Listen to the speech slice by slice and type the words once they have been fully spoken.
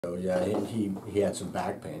So yeah, and he had some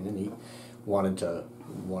back pain, and he wanted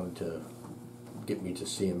to get me to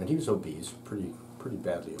see him, and he was obese, pretty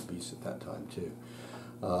badly obese at that time too,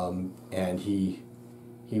 and he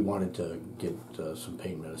wanted to get some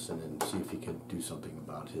pain medicine and see if he could do something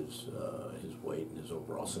about his weight and his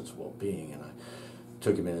overall sense of well-being. And I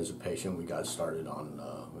took him in as a patient. We got started on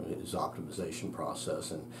his optimization process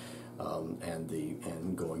and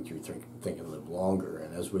going through Think and Live Longer.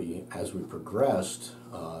 And as we progressed,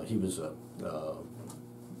 he was a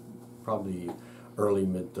probably early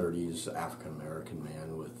mid-30s African American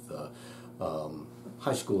man with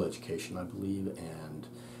high school education, I believe, and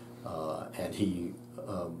he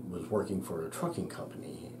was working for a trucking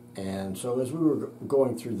company. And so as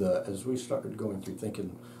we started going through Think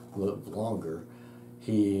and Live Longer,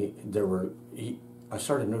 I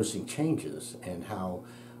started noticing changes and how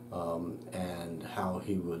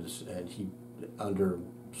he under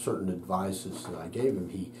certain advices that I gave him,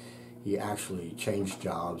 he actually changed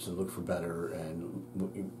jobs and looked for better,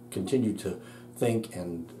 and continued to think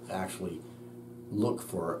and actually look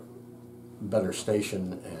for better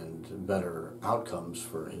station and better outcomes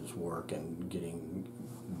for his work and getting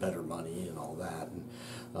better money and all that.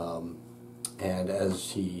 And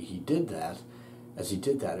as he did that,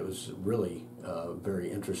 it was really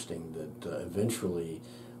very interesting that eventually,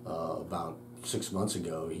 about 6 months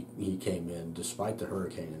ago, he came in, despite the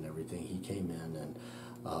hurricane and everything. He came in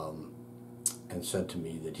and said to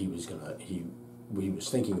me that he was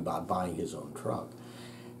thinking about buying his own truck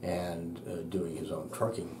and doing his own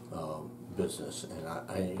trucking business.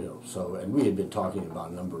 And we had been talking about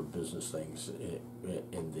a number of business things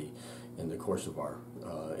in the course of our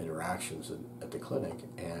interactions at the clinic.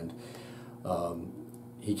 And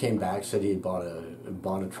he came back, said he had bought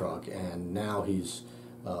a truck, and now he's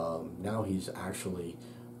actually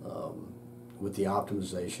with the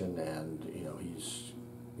optimization, and he's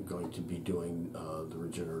going to be doing the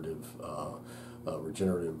regenerative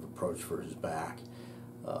approach for his back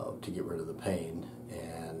to get rid of the pain,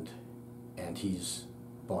 and he's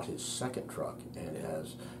bought his second truck and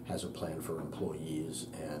has a plan for employees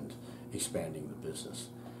and expanding the business.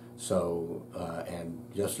 So, and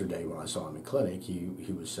yesterday when I saw him in clinic,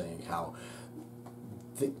 he was saying how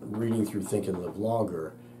reading through Think and Live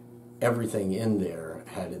Longer, everything in there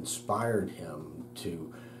had inspired him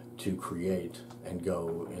to create and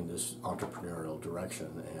go in this entrepreneurial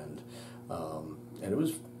direction, and it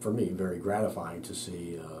was, for me, very gratifying to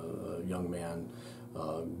see a young man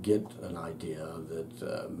get an idea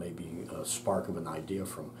that maybe a spark of an idea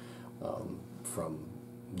from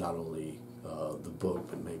not only the book,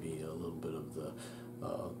 but maybe a little bit of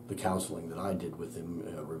the counseling that I did with him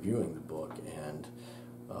reviewing the book, and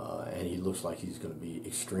he looks like he's going to be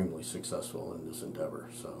extremely successful in this endeavor.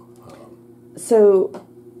 So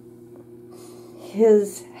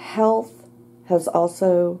his health has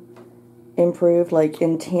also improved, like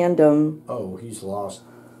in tandem. Oh, he's lost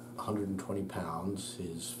 120 pounds.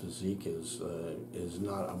 His physique is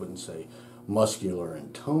not, I wouldn't say muscular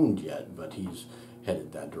and toned yet, but he's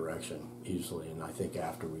headed that direction easily. And I think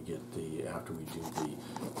after we do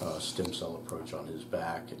the stem cell approach on his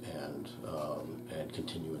back and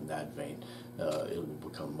continue in that vein, it will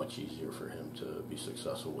become much easier for him to be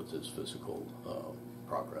successful with his physical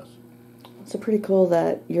progress. It's pretty cool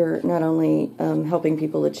that you're not only helping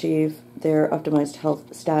people achieve their optimized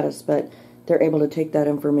health status, but they're able to take that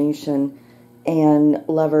information and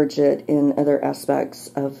leverage it in other aspects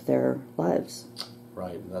of their lives.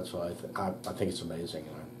 Right, and that's why I think it's amazing,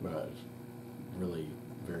 and it's really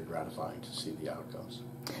very gratifying to see the outcomes.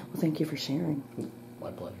 Well, thank you for sharing.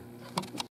 My pleasure.